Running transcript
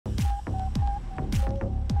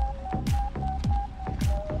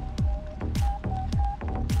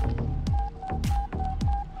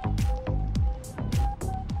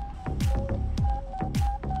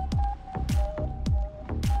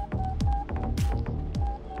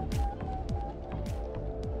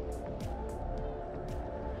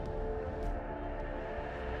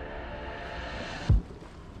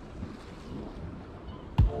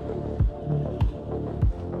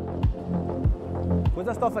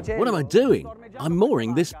What am I doing? I'm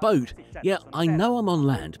mooring this boat. Yeah, I know I'm on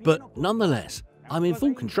land, but nonetheless, I'm in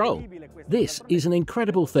full control. This is an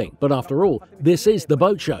incredible thing, but after all, this is the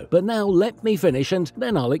boat show. But now let me finish and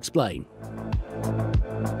then I'll explain.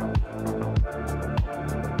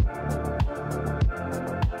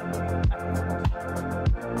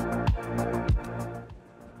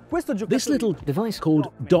 This little device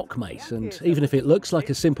called Dockmate, and even if it looks like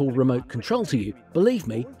a simple remote control to you, believe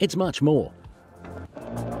me, it's much more.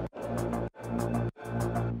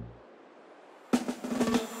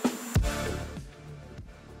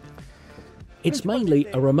 It's mainly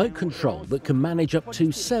a remote control that can manage up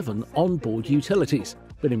to 7 onboard utilities,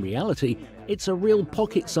 but in reality, it's a real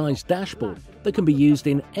pocket-sized dashboard that can be used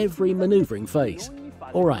in every manoeuvring phase.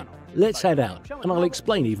 Alright, let's head out, and I'll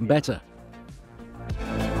explain even better.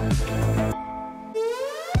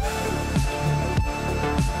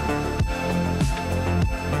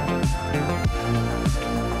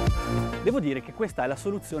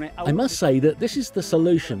 I must say that this is the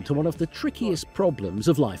solution to one of the trickiest problems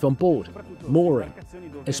of life on board, mooring,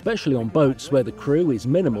 especially on boats where the crew is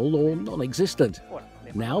minimal or non-existent.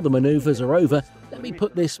 Now the manoeuvres are over, let me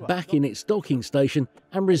put this back in its docking station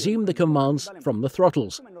and resume the commands from the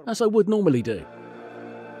throttles, as I would normally do.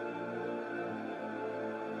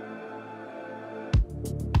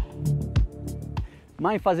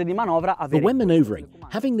 But when manoeuvring,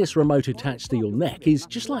 having this remote attached to your neck is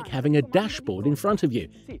just like having a dashboard in front of you.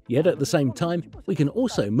 Yet at the same time, we can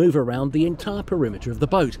also move around the entire perimeter of the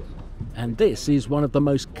boat. And this is one of the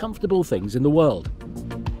most comfortable things in the world.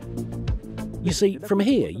 You see, from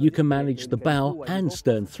here you can manage the bow and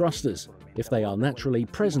stern thrusters, if they are naturally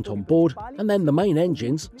present on board, and then the main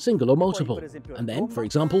engines, single or multiple, and then, for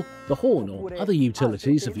example, the horn or other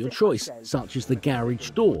utilities of your choice, such as the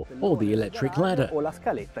garage door or the electric ladder.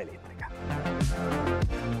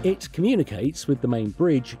 It communicates with the main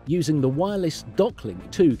bridge using the wireless Docklink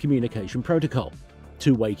 2 communication protocol.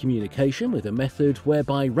 Two-way communication with a method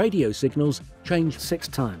whereby radio signals change 6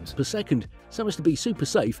 times per second so as to be super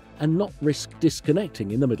safe and not risk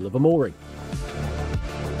disconnecting in the middle of a mooring.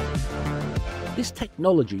 This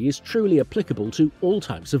technology is truly applicable to all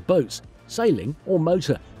types of boats, sailing or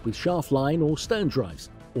motor with shaft line or stern drives,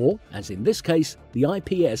 or, as in this case, the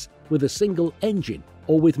IPS with a single engine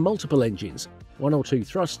or with multiple engines, 1 or 2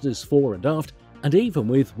 thrusters fore and aft, and even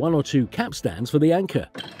with 1 or 2 capstans for the anchor.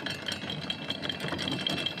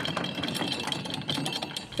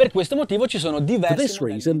 For this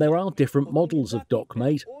reason, there are different models of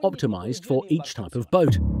Dockmate optimized for each type of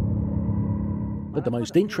boat. But the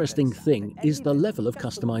most interesting thing is the level of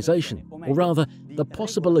customization, or rather, the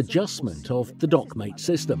possible adjustment of the Dockmate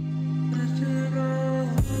system.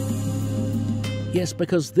 Yes,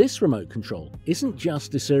 because this remote control isn't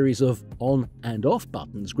just a series of on and off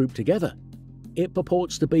buttons grouped together. It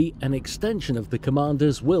purports to be an extension of the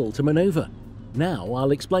commander's will to maneuver. Now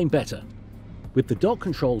I'll explain better. With the Dock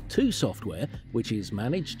Control 2 software, which is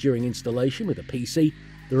managed during installation with a PC,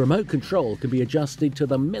 the remote control can be adjusted to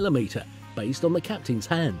the millimeter based on the captain's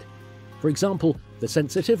hand. For example, the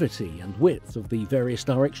sensitivity and width of the various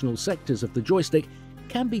directional sectors of the joystick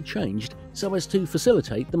can be changed so as to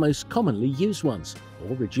facilitate the most commonly used ones,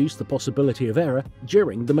 or reduce the possibility of error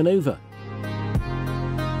during the maneuver.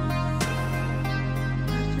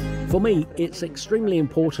 For me, it's extremely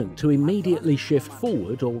important to immediately shift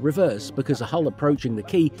forward or reverse because a hull approaching the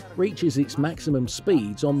quay reaches its maximum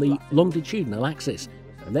speeds on the longitudinal axis,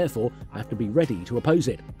 and therefore have to be ready to oppose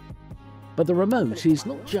it. But the remote is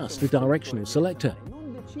not just a directional selector.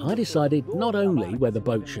 I decided not only where the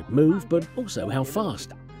boat should move, but also how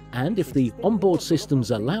fast. And if the onboard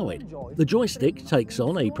systems allow it, the joystick takes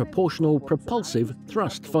on a proportional propulsive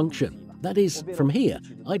thrust function. That is, from here,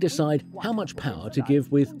 I decide how much power to give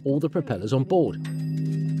with all the propellers on board.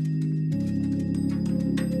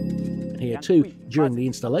 Here too, during the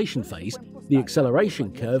installation phase, the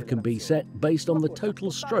acceleration curve can be set based on the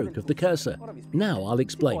total stroke of the cursor. Now I'll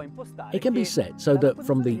explain. It can be set so that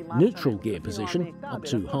from the neutral gear position up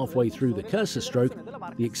to halfway through the cursor stroke,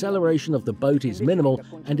 the acceleration of the boat is minimal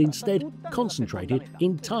and instead concentrated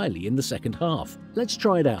entirely in the second half. Let's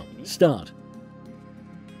try it out. Start.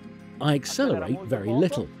 I accelerate very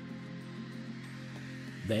little.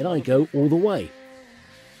 Then I go all the way.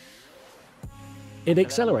 It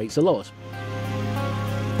accelerates a lot.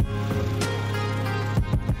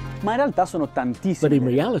 But in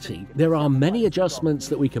reality, there are many adjustments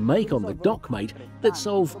that we can make on the Dockmate that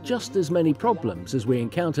solve just as many problems as we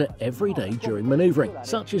encounter every day during manoeuvring,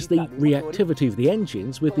 such as the reactivity of the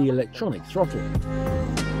engines with the electronic throttle.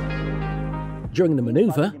 During the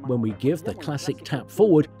manoeuvre, when we give the classic tap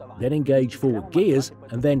forward, then engage forward gears,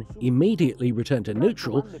 and then immediately return to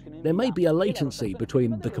neutral, there may be a latency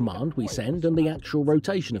between the command we send and the actual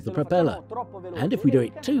rotation of the propeller. And if we do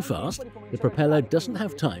it too fast, the propeller doesn't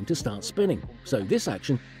have time to start spinning, so this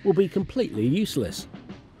action will be completely useless.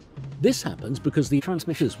 This happens because the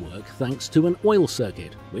transmitters work thanks to an oil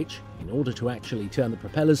circuit, which, in order to actually turn the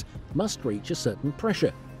propellers, must reach a certain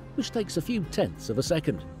pressure, which takes a few tenths of a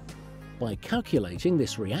second. By calculating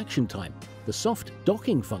this reaction time, the soft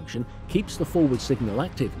docking function keeps the forward signal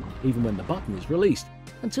active even when the button is released,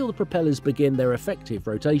 until the propellers begin their effective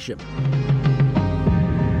rotation.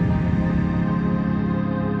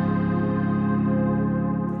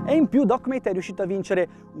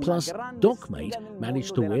 Plus, Dockmate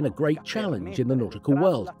managed to win a great challenge in the nautical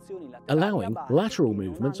world, allowing lateral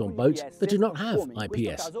movements on boats that do not have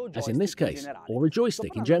IPS, as in this case, or a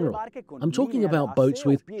joystick in general. I'm talking about boats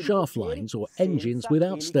with shaft lines or engines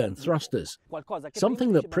without stern thrusters.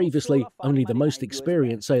 Something that previously only the most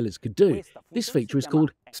experienced sailors could do. This feature is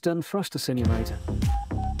called Stern Thruster Simulator.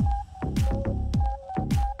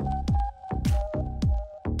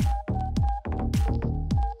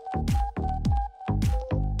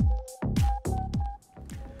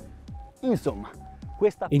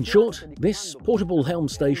 In short, this portable helm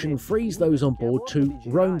station frees those on board to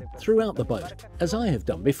roam throughout the boat, as I have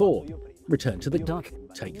done before. Return to the dock,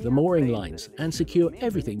 take the mooring lines, and secure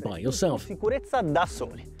everything by yourself.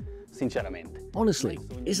 Honestly,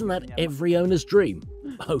 isn't that every owner's dream?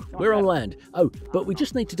 Oh, we're on land. Oh, but we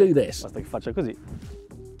just need to do this.